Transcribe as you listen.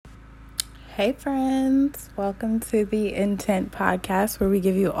Hey friends, welcome to the Intent Podcast, where we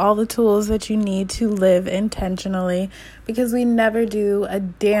give you all the tools that you need to live intentionally, because we never do a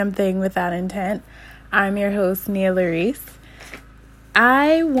damn thing without intent. I'm your host, Nia Larice.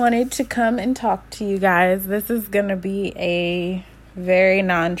 I wanted to come and talk to you guys. This is going to be a very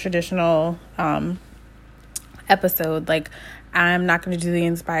non-traditional episode. I'm not going to do the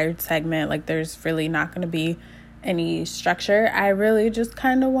inspired segment. There's really not going to be any structure. I really just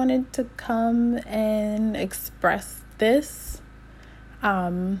kind of wanted to come and express this.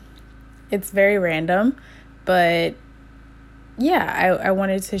 It's very random, but yeah, I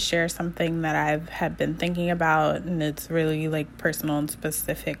wanted to share something that I've had been thinking about, and it's really personal and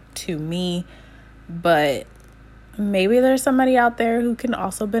specific to me, but maybe there's somebody out there who can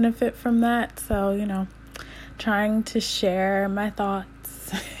also benefit from that. So, trying to share my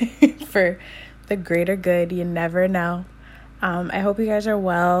thoughts for the greater good. You never know. I hope you guys are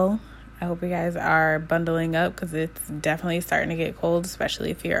well. I hope you guys are bundling up, because it's definitely starting to get cold,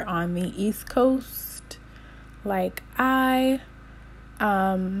 especially if you're on the East Coast like I.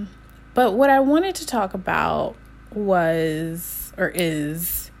 But what I wanted to talk about is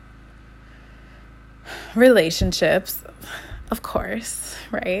relationships, of course,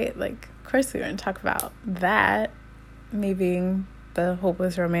 right? Of course we're going to talk about that, me being the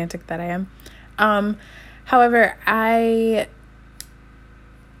hopeless romantic that I am. However,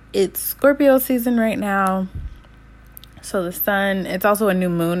 it's Scorpio season right now. So the sun, it's also a new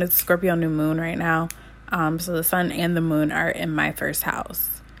moon. It's Scorpio new moon right now. So the sun and the moon are in my first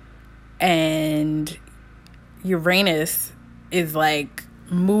house. And Uranus is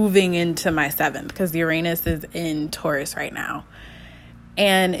moving into my seventh, because Uranus is in Taurus right now.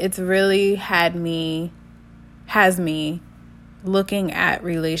 And it's really has me looking at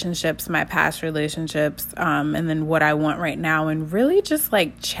relationships, my past relationships, and then what I want right now, and really just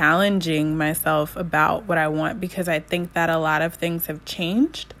challenging myself about what I want, because I think that a lot of things have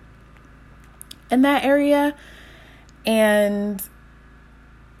changed in that area. And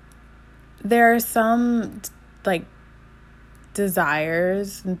there are some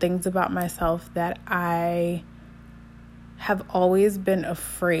desires and things about myself that I have always been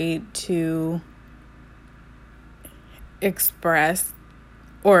afraid to express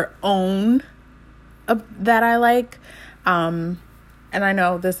or own that I like. And I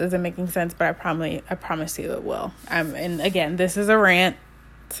know this isn't making sense, but I promise you it will. And again, this is a rant.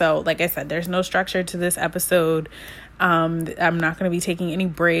 So like I said, there's no structure to this episode. I'm not going to be taking any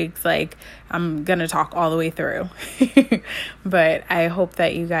breaks. I'm going to talk all the way through. But I hope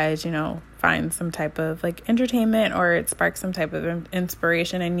that you guys, find some type of entertainment, or it sparks some type of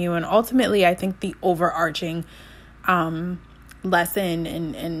inspiration in you. And ultimately, I think the overarching lesson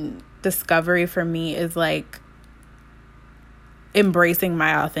and discovery for me is embracing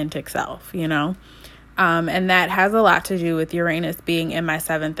my authentic self, and that has a lot to do with Uranus being in my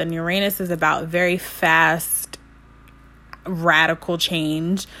seventh. And Uranus is about very fast, radical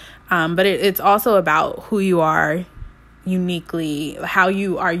change, but it's also about who you are uniquely, how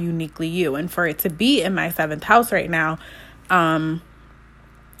you are uniquely you. And for it to be in my seventh house right now,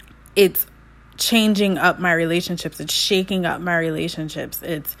 it's changing up my relationships. It's shaking up my relationships.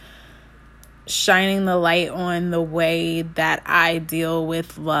 It's shining the light on the way that I deal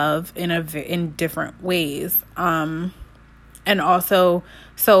with love in different ways. And also,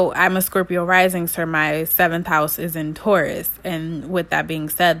 so I'm a Scorpio rising, so my seventh house is in Taurus. And with that being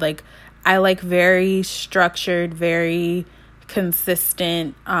said, I like very structured, very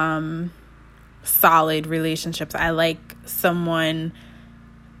consistent, solid relationships. I like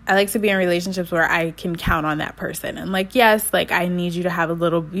to be in relationships where I can count on that person. And yes, I need you to have a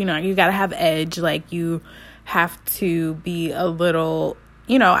little, you got to have edge. You have to be a little,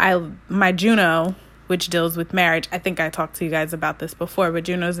 my Juno, which deals with marriage. I think I talked to you guys about this before, but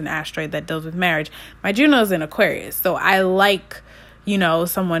Juno's an asteroid that deals with marriage. My Juno's in Aquarius. So I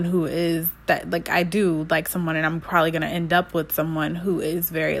someone who is that, I do like someone, and I'm probably going to end up with someone who is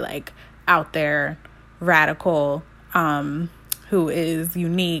very out there, radical, who is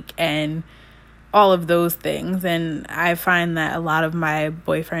unique, and all of those things. And I find that a lot of my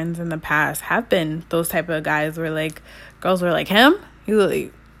boyfriends in the past have been those type of guys where girls were him?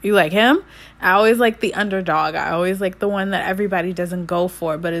 You like him? I always like the underdog. I always like the one that everybody doesn't go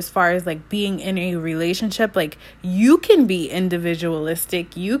for. But as far as being in a relationship, you can be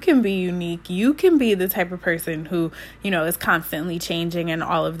individualistic, you can be unique, you can be the type of person who, is constantly changing and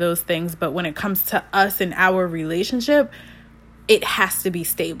all of those things. But when it comes to us and our relationship, it has to be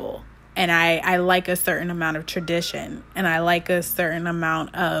stable. And I like a certain amount of tradition, and I like a certain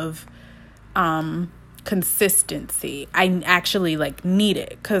amount of consistency. I actually like need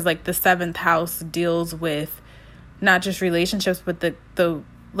it, because like the 7th house deals with not just relationships, but the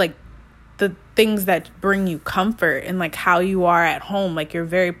like the things that bring you comfort and like how you are at home, like your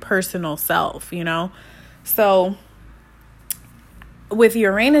very personal self, you know? So with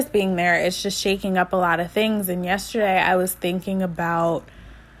Uranus being there, it's just shaking up a lot of things. And yesterday I was thinking about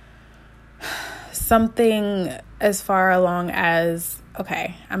something as far along as,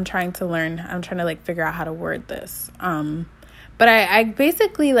 okay, I'm trying to like figure out how to word this. But I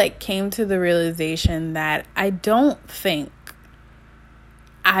basically like came to the realization that I don't think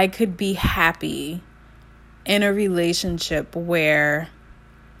I could be happy in a relationship where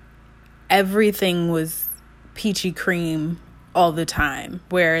everything was peachy cream all the time,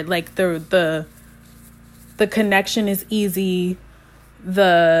 where like the connection is easy,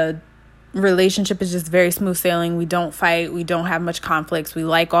 the relationship is just very smooth sailing, we don't fight, we don't have much conflicts, we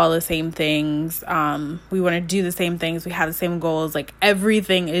like all the same things, we want to do the same things, we have the same goals, like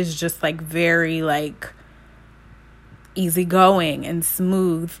everything is just like very like easygoing and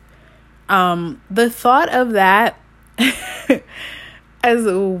smooth. The thought of that, as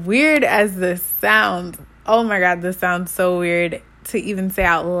weird as this sounds, oh my God, this sounds so weird to even say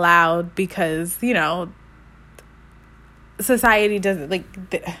out loud, because, you know, society doesn't like,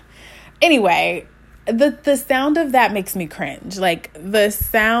 anyway, the sound of that makes me cringe. Like the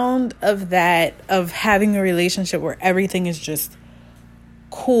sound of that, of having a relationship where everything is just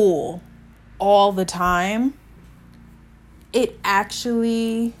cool all the time, it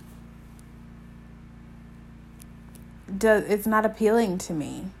actually it's not appealing to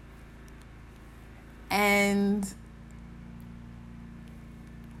me. And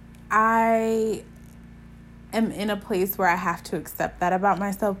I am in a place where I have to accept that about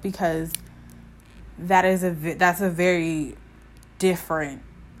myself, because that's a very different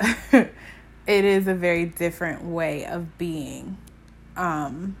it is a very different way of being.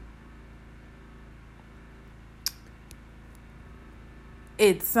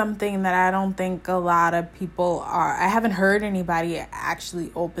 It's something that I don't think a lot of people are. I haven't heard anybody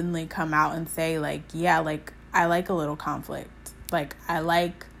actually openly come out and say like, yeah, like I like a little conflict. Like I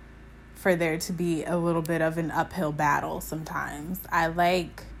like for there to be a little bit of an uphill battle sometimes. I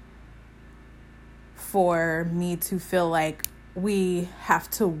like for me to feel like we have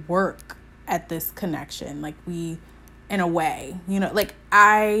to work at this connection. Like we, in a way, you know, like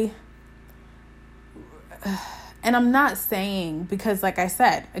and I'm not saying, because like I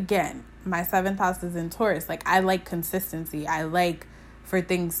said, again, my 7th house is in Taurus. Like I like consistency. I like for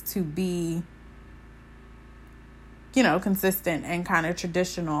things to be, you know, consistent and kind of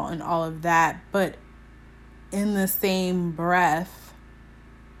traditional and all of that. But in the same breath,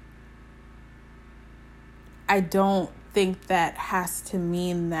 I don't think that has to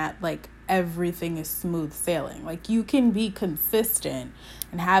mean that like everything is smooth sailing. Like you can be consistent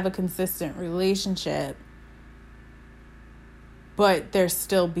and have a consistent relationship, but there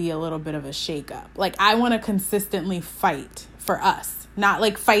still be a little bit of a shakeup. Like I want to consistently fight for us, not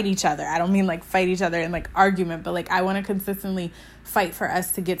like fight each other. I don't mean like fight each other in like argument, but like I want to consistently fight for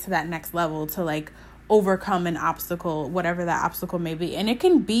us to get to that next level, to like overcome an obstacle, whatever that obstacle may be. And it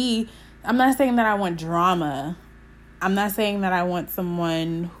can be, I'm not saying that I want drama. I'm not saying that I want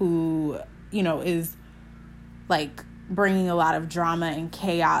someone who, you know, is like bringing a lot of drama and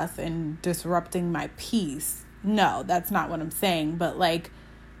chaos and disrupting my peace. No, that's not what I'm saying. But like,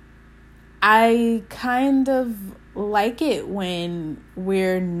 I kind of like it when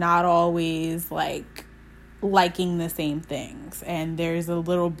we're not always like liking the same things, and there's a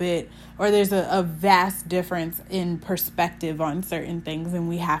little bit, or there's a vast difference in perspective on certain things, and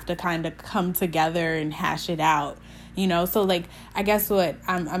we have to kind of come together and hash it out, you know? So like, I guess what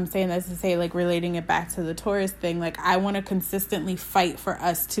I'm saying that to say, like relating it back to the Taurus thing, like I want to consistently fight for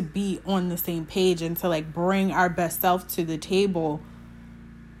us to be on the same page and to like bring our best self to the table,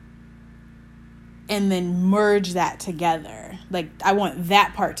 and then merge that together. Like I want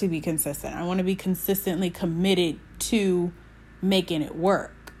that part to be consistent. I want to be consistently committed to making it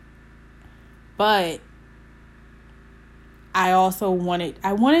work. But I also want a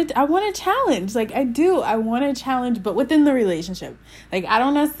challenge. Like I do. I want a challenge, but within the relationship. Like I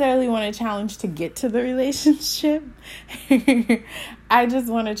don't necessarily want a challenge to get to the relationship. I just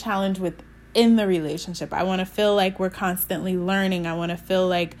want a challenge within the relationship. I want to feel like we're constantly learning. I want to feel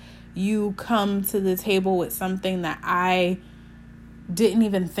like you come to the table with something that I didn't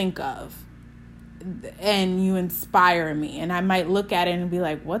even think of, and you inspire me, and I might look at it and be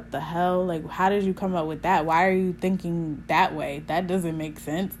like, what the hell? Like, how did you come up with that? Why are you thinking that way? That doesn't make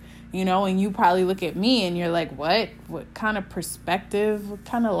sense, you know? And you probably look at me and you're like, what kind of perspective, what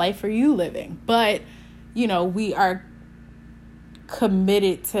kind of life are you living? But we are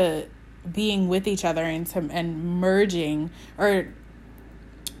committed to being with each other and merging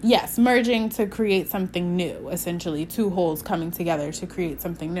to create something new, essentially. Two wholes coming together to create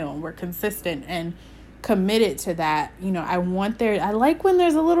something new. And we're consistent and committed to that. I like when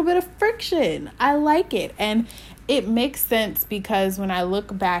there's a little bit of friction. I like it. And it makes sense because when I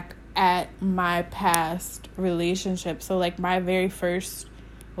look back at my past relationship, so like my very first,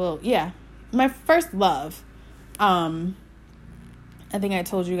 my first love, I think I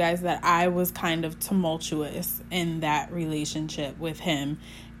told you guys that I was kind of tumultuous in that relationship with him.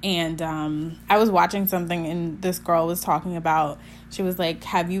 And I was watching something and this girl was talking about, she was like,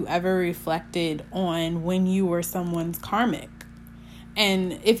 have you ever reflected on when you were someone's karmic?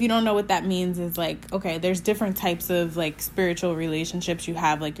 And if you don't know what that means, is like, okay, there's different types of like spiritual relationships. You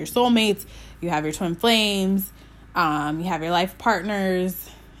have like your soulmates, you have your twin flames, you have your life partners,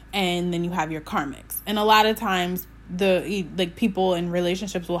 and then you have your karmics. And a lot of times people in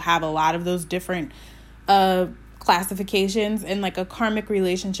relationships will have a lot of those different classifications. And like a karmic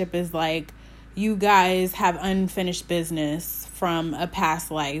relationship is like you guys have unfinished business from a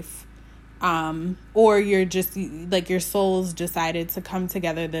past life, or you're just like your souls decided to come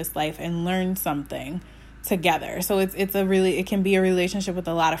together this life and learn something together. So it can be a relationship with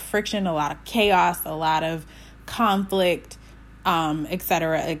a lot of friction, a lot of chaos, a lot of conflict, et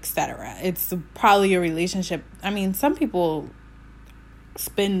cetera, et cetera. It's probably a relationship. I mean, some people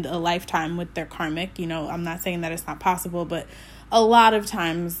spend a lifetime with their karmic, I'm not saying that it's not possible, but a lot of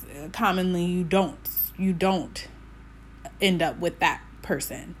times, commonly, you don't end up with that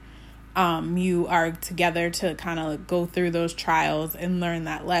person. You are together to kind of go through those trials and learn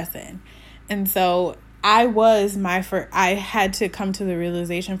that lesson. And so I had to come to the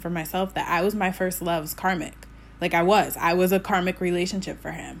realization for myself that I was my first love's karmic. Like I was a karmic relationship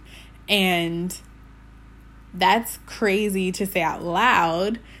for him. And that's crazy to say out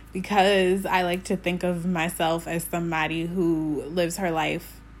loud because I like to think of myself as somebody who lives her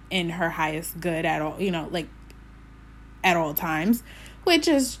life in her highest good at all, at all times, which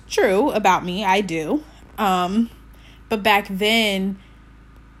is true about me. I do. But back then,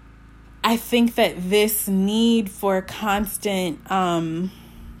 I think that this need for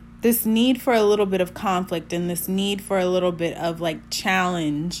this need for a little bit of conflict and this need for a little bit of like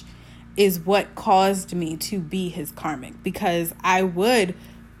challenge is what caused me to be his karmic, because I would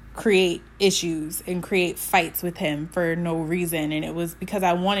create issues and create fights with him for no reason. And it was because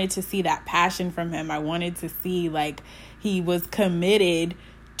I wanted to see that passion from him. I wanted to see like he was committed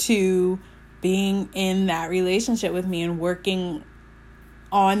to being in that relationship with me and working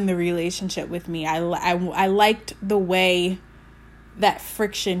on the relationship with me. I liked the way that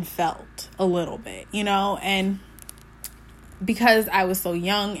friction felt a little bit, and because I was so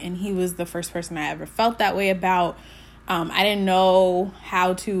young and he was the first person I ever felt that way about, I didn't know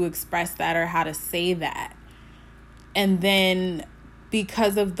how to express that or how to say that. And then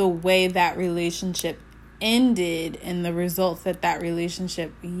because of the way that relationship ended and the results that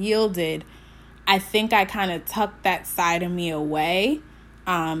relationship yielded, I think I kind of tucked that side of me away.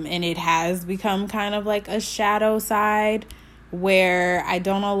 And it has become kind of like a shadow side where I've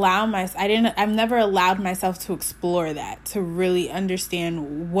never allowed myself to explore that, to really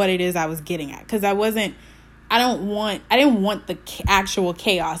understand what it is I was getting at. Cause I didn't want the actual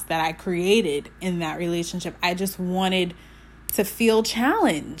chaos that I created in that relationship. I just wanted to feel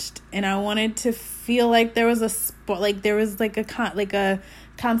challenged, and I wanted to feel like there was a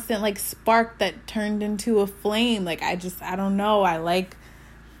constant like spark that turned into a flame. Like I don't know. I like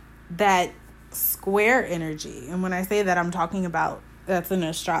that square energy. And when I say that, I'm talking about that's from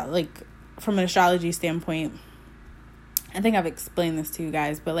an astrology standpoint. I think I've explained this to you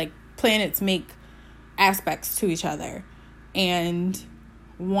guys, but like planets make aspects to each other, and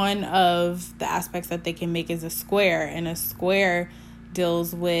one of the aspects that they can make is a square, and a square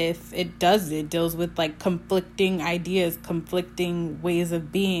deals with like conflicting ideas, conflicting ways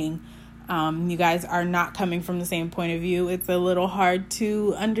of being. You guys are not coming from the same point of view. It's a little hard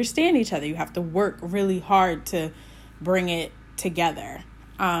to understand each other. You have to work really hard to bring it together.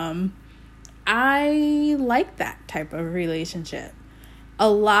 I like that type of relationship. A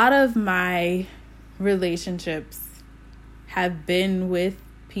lot of my relationships have been with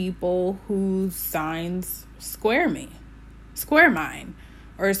people whose signs square mine,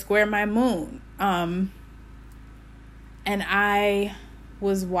 or square my moon. And I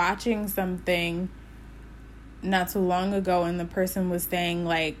was watching something not too long ago, and the person was saying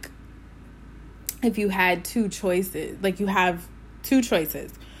like, if you had two choices, like you have two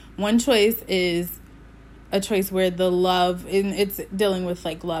choices. One choice is a choice where the love, and it's dealing with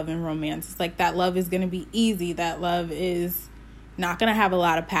like love and romance. It's like that love is going to be easy. That love is not going to have a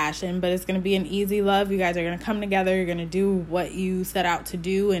lot of passion, but it's going to be an easy love. You guys are going to come together. You're going to do what you set out to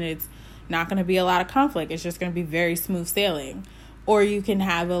do, and it's not going to be a lot of conflict. It's just going to be very smooth sailing. Or you can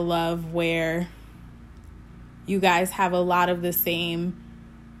have a love where you guys have a lot of the same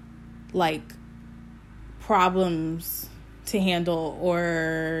like problems to handle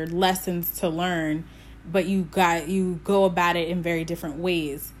or lessons to learn, but you go about it in very different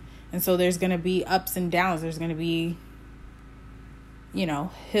ways. And so there's going to be ups and downs. There's going to be,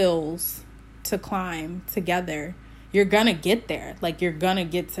 hills to climb together. You're going to get there. Like, you're going to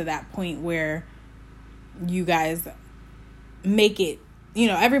get to that point where you guys make it,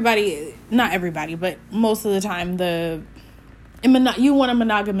 everybody, not everybody, but most of the time you want a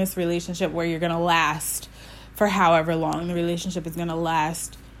monogamous relationship where you're going to last for however long the relationship is going to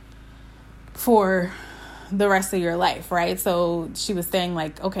last for the rest of your life, right? So she was saying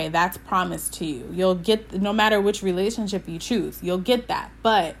like, okay, that's promised to you. You'll get, no matter which relationship you choose, you'll get that.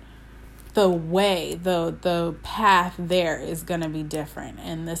 But the way, the path there is going to be different.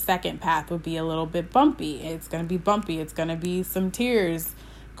 And the second path would be a little bit bumpy. It's going to be bumpy. It's going to be some tears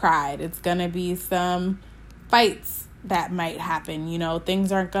cried. It's going to be some fights that might happen.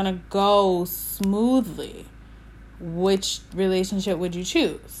 Things aren't going to go smoothly. Which relationship would you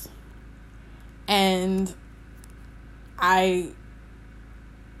choose? And I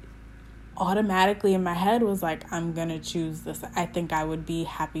automatically in my head was like, I'm going to choose this. I think I would be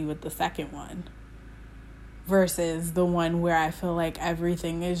happy with the second one versus the one where I feel like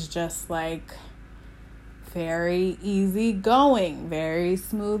everything is just like very easy going, very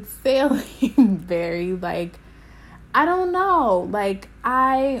smooth sailing, very like, I don't know. Like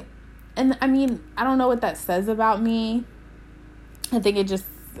I don't know what that says about me. I think it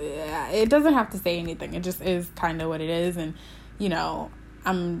doesn't have to say anything. It just is kind of what it is. And,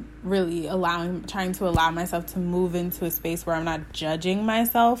 I'm really trying to allow myself to move into a space where I'm not judging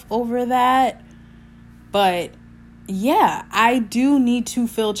myself over that. But yeah, I do need to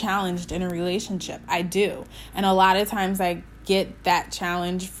feel challenged in a relationship. I do. And a lot of times I get that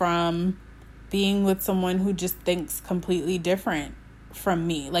challenge from being with someone who just thinks completely different from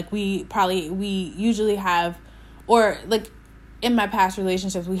me. Like we usually have, or like in my past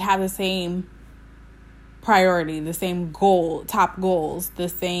relationships, we have the same priority, the same goal, top goals, the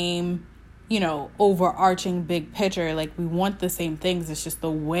same, overarching big picture. Like we want the same things. It's just the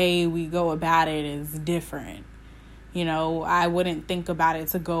way we go about it is different. I wouldn't think to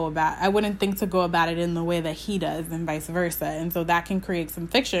go about it in the way that he does and vice versa. And so that can create some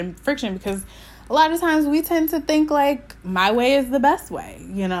friction because a lot of times we tend to think like my way is the best way,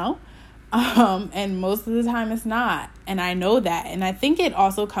 and most of the time it's not. And I know that. And I think it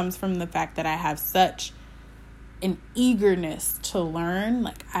also comes from the fact that I have such an eagerness to learn.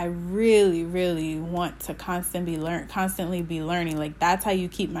 Like I really, really want to constantly be learning. Like that's how you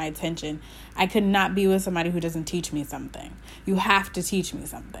keep my attention. I could not be with somebody who doesn't teach me something. You have to teach me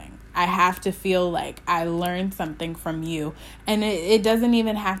something. I have to feel like I learned something from you. And it doesn't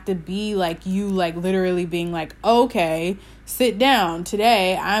even have to be like you like literally being like, okay, sit down.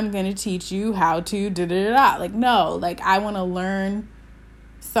 Today I'm going to teach you how to da-da-da-da. Like, no, like I want to learn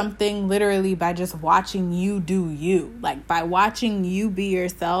something literally by just watching you do you. Like by watching you be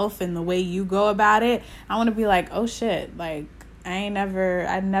yourself and the way you go about it, I want to be like, oh shit, like I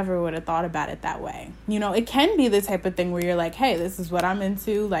never would have thought about it that way. It can be the type of thing where you're like, hey, this is what I'm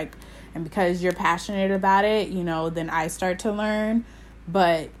into, like, and because you're passionate about it, then I start to learn.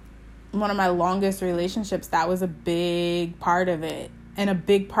 But one of my longest relationships, that was a big part of it. And a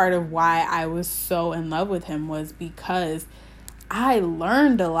big part of why I was so in love with him was because I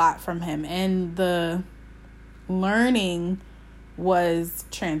learned a lot from him, and the learning was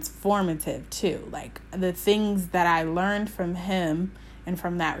transformative too. Like the things that I learned from him and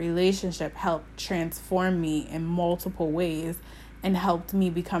from that relationship helped transform me in multiple ways and helped me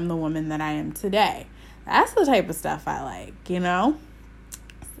become the woman that I am today. That's the type of stuff I like, It's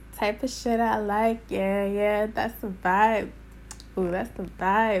the type of shit I like. Yeah, that's the vibe. Ooh, that's the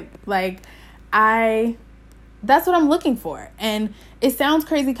vibe. Like that's what I'm looking for. And it sounds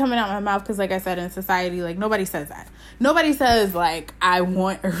crazy coming out my mouth because, like I said, in society, like, nobody says that. Nobody says, like, I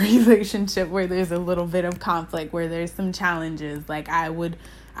want a relationship where there's a little bit of conflict, where there's some challenges. Like, I would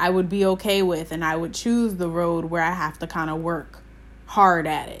be okay with, and I would choose the road where I have to kind of work hard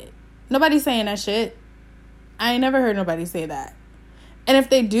at it. Nobody's saying that shit. I ain't never heard nobody say that. And if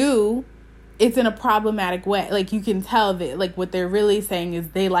they do, it's in a problematic way. Like, you can tell that, like, what they're really saying is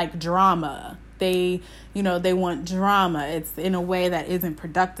they like drama. They want drama. It's in a way that isn't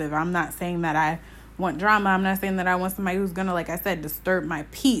productive. I'm not saying that I want drama. I'm not saying that I want somebody who's gonna, like I said, disturb my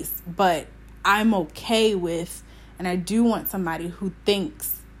peace, but I'm okay with, and I do want somebody who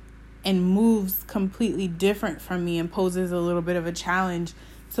thinks and moves completely different from me and poses a little bit of a challenge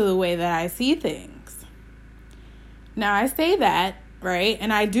to the way that I see things. Now, I say that, right?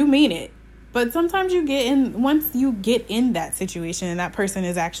 And I do mean it. But sometimes once you get in that situation and that person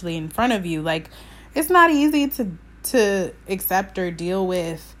is actually in front of you, like, it's not easy to accept or deal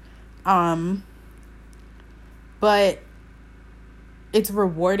with. But it's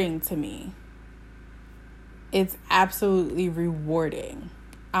rewarding to me. It's absolutely rewarding.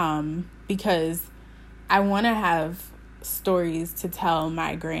 Because I want to have stories to tell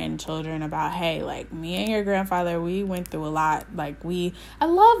my grandchildren about, hey, like, me and your grandfather, we went through a lot. Like, I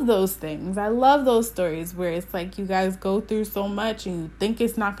love those things. I love those stories where it's like you guys go through so much and you think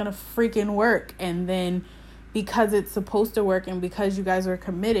it's not going to freaking work. And then because it's supposed to work and because you guys were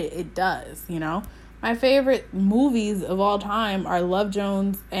committed, it does, you know? My favorite movies of all time are Love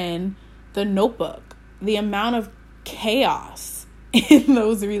Jones and The Notebook. The amount of chaos in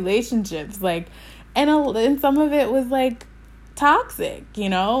those relationships, like, and some of it was like toxic, you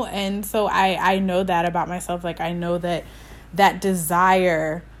know? And so I know that about myself. Like, I know that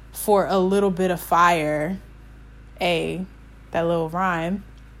desire for a little bit of fire, that little rhyme.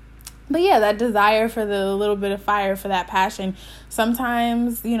 But yeah, that desire for the little bit of fire, for that passion.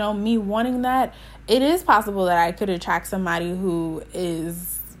 Sometimes, you know, me wanting that, it is possible that I could attract somebody who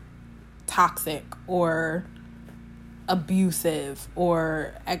is toxic or abusive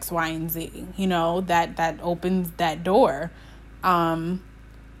or X, Y, and Z, you know, that opens that door.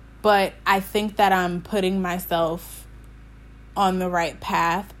 But I think that I'm putting myself on the right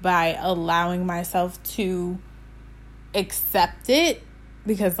path by allowing myself to accept it.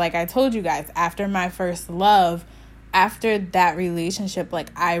 Because like I told you guys, after my first love, after that relationship, like,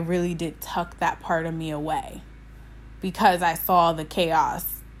 I really did tuck that part of me away because I saw the chaos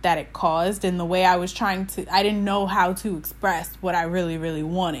that it caused and the way I didn't know how to express what I really, really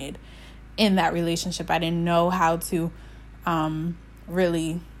wanted in that relationship. I didn't know how to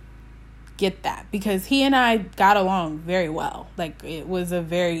really get that because he and I got along very well. Like, it was a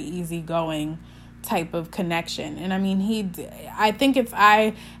very easygoing type of connection. And I mean, I think if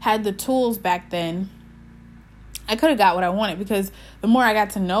I had the tools back then, I could have got what I wanted, because the more I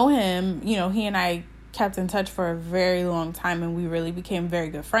got to know him, you know, he and I kept in touch for a very long time and we really became very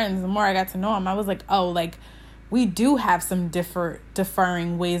good friends. The more I got to know him, I was like, oh, like, we do have some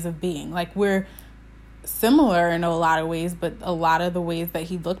differing ways of being. Like, we're similar in a lot of ways, but a lot of the ways that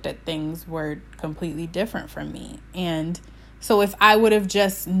he looked at things were completely different from me. And so if I would have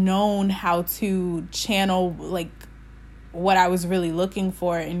just known how to channel, like, what I was really looking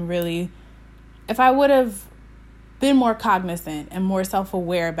for, and really, if I would have been more cognizant and more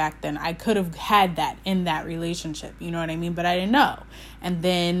self-aware back then, I could have had that in that relationship. You know what I mean? But I didn't know. And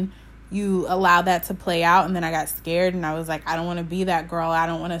then you allow that to play out. And then I got scared and I was like, I don't want to be that girl. I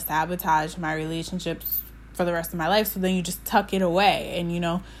don't want to sabotage my relationships for the rest of my life. So then you just tuck it away. And, you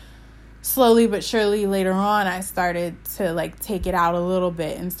know, slowly but surely later on, I started to, like, take it out a little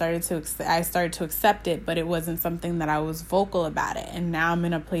bit and I started to accept it, but it wasn't something that I was vocal about it. And now I'm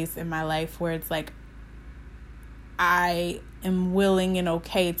in a place in my life where it's like, I am willing and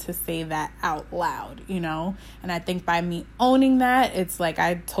okay to say that out loud, you know? And I think by me owning that, it's like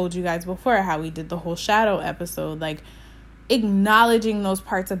I told you guys before how we did the whole shadow episode, like, acknowledging those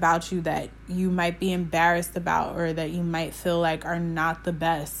parts about you that you might be embarrassed about, or that you might feel like are not the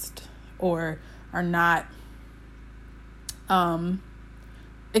best, or are not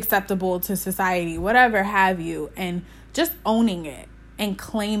acceptable to society, whatever have you, and just owning it and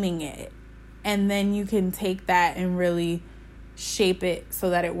claiming it. And then you can take that and really shape it so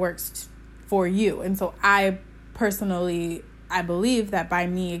that it works for you. And so I believe that by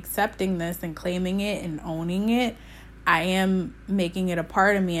me accepting this and claiming it and owning it, I am making it a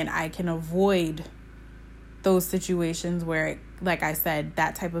part of me, and I can avoid those situations where, like I said,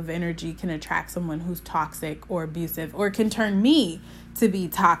 that type of energy can attract someone who's toxic or abusive, or can turn me to be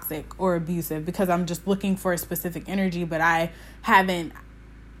toxic or abusive because I'm just looking for a specific energy, but I haven't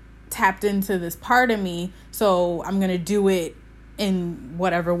tapped into this part of me, so I'm gonna do it in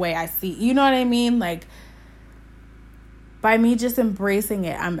whatever way I see. You know what I mean? Like, by me just embracing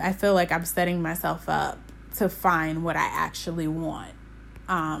it, I feel like I'm setting myself up to find what I actually want.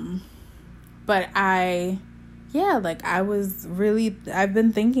 But I've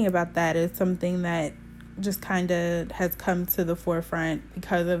been thinking about that as something that just kind of has come to the forefront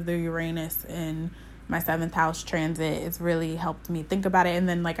because of the Uranus in my 7th house transit. It's really helped me think about it. And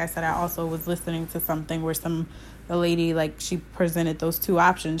then, like I said, I also was listening to something where a lady, like, she presented those two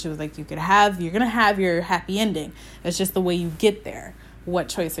options. She was like, you're going to have your happy ending. It's just the way you get there. What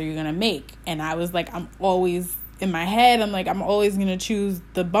choice are you going to make? And I was like, I'm always in my head. I'm like, I'm always going to choose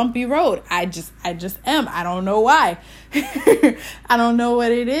the bumpy road. I just am. I don't know why. I don't know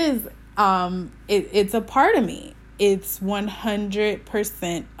what it is. It's a part of me. It's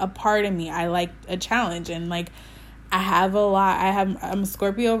 100% a part of me. I like a challenge, and like I'm a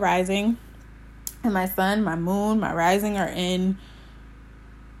Scorpio rising, and my sun, my moon, my rising are in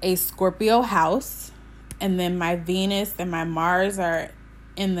a Scorpio house, and then my Venus and my Mars are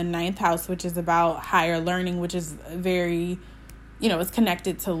in the 9th house, which is about higher learning, which is very, it's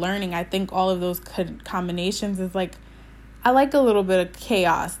connected to learning. I think all of those combinations is like, I like a little bit of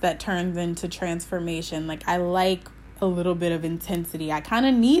chaos that turns into transformation. Like, I like a little bit of intensity. I kind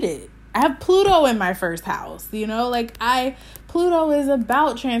of need it. I have Pluto in my 1st house, Pluto is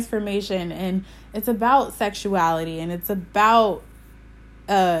about transformation, and it's about sexuality, and it's about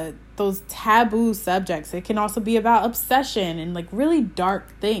those taboo subjects. It can also be about obsession and like really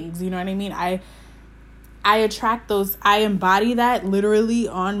dark things. You know what I mean? I attract those. I embody that literally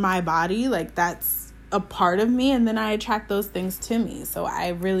on my body. Like, that's a part of me, and then I attract those things to me. So I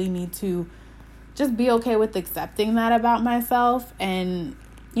really need to just be okay with accepting that about myself. And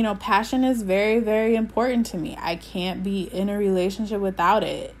passion is very, very important to me. I can't be in a relationship without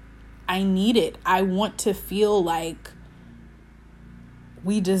it. I need it. I want to feel like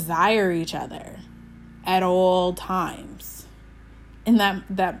we desire each other at all times. And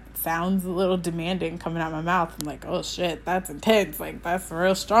that sounds a little demanding coming out my mouth. I'm like, oh shit, that's intense. Like, that's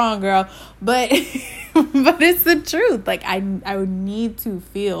real strong, girl. But but it's the truth. Like, I would need to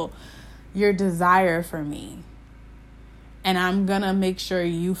feel your desire for me. And I'm gonna make sure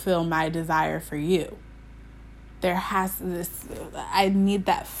you feel my desire for you. I need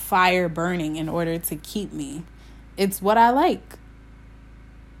that fire burning in order to keep me. It's what I like.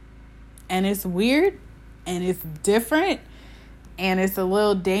 And it's weird, and it's different, and it's a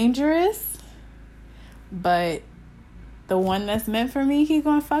little dangerous, but the one that's meant for me, he's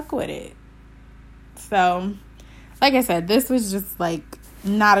gonna fuck with it. So, like I said, this was just like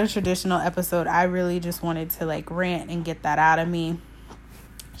not a traditional episode. I really just wanted to like rant and get that out of me,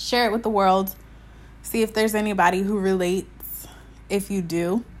 share it with the world, see if there's anybody who relates. If you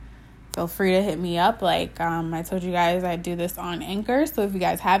do, feel free to hit me up. Like I told you guys, I do this on Anchor. So if you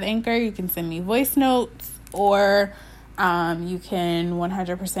guys have Anchor, you can send me voice notes, or you can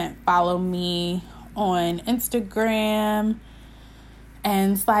 100% follow me on Instagram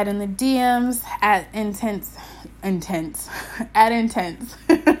and slide in the DMs at intense at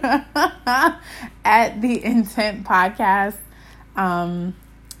the Intent Podcast,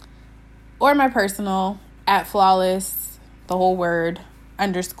 or my personal at flawless, the whole word,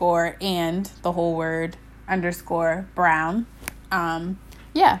 _ and the whole word _ Brown.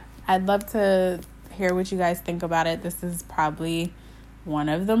 Yeah, I'd love to hear what you guys think about it. This is probably one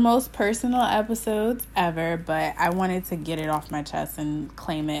of the most personal episodes ever, but I wanted to get it off my chest and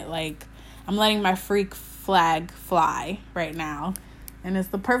claim it. Like, I'm letting my freak flag fly right now, and it's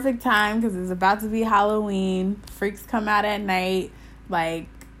the perfect time because it's about to be Halloween. Freaks come out at night. Like,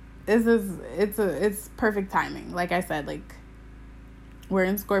 it's perfect timing. Like I said, like, we're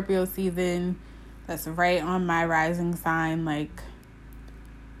in Scorpio season. That's right on my rising sign. Like,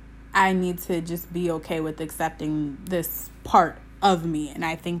 I need to just be okay with accepting this part of me. And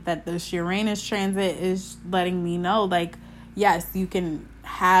I think that this Uranus transit is letting me know, like, yes, you can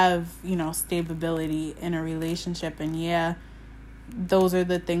have, stability in a relationship. And yeah, those are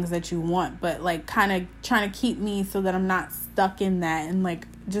the things that you want. But, like, kind of trying to keep me so that I'm not stuck in that. And, like,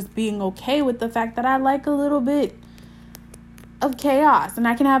 just being okay with the fact that I like a little bit of chaos. And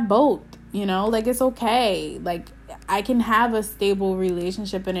I can have both, like, it's okay. Like, I can have a stable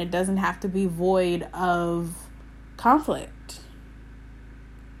relationship and it doesn't have to be void of conflict.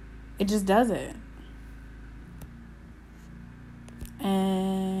 It just doesn't.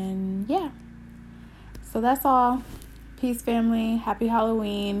 And yeah. So that's all. Peace, family. Happy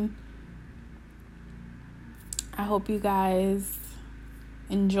Halloween. I hope you guys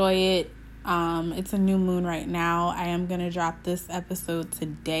enjoy it. It's a new moon right now. I am going to drop this episode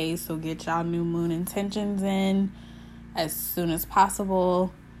today, so get y'all new moon intentions in as soon as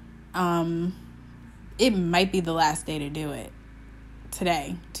possible. It might be the last day to do it.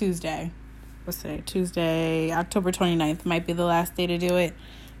 Today, Tuesday. What's today? Tuesday, October 29th might be the last day to do it.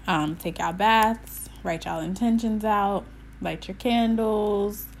 Take y'all baths, write y'all intentions out, light your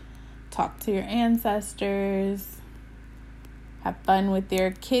candles, talk to your ancestors, have fun with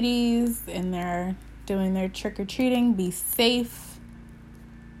their kitties and their doing their trick-or-treating. Be safe.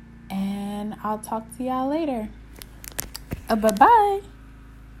 And I'll talk to y'all later. Bye-bye.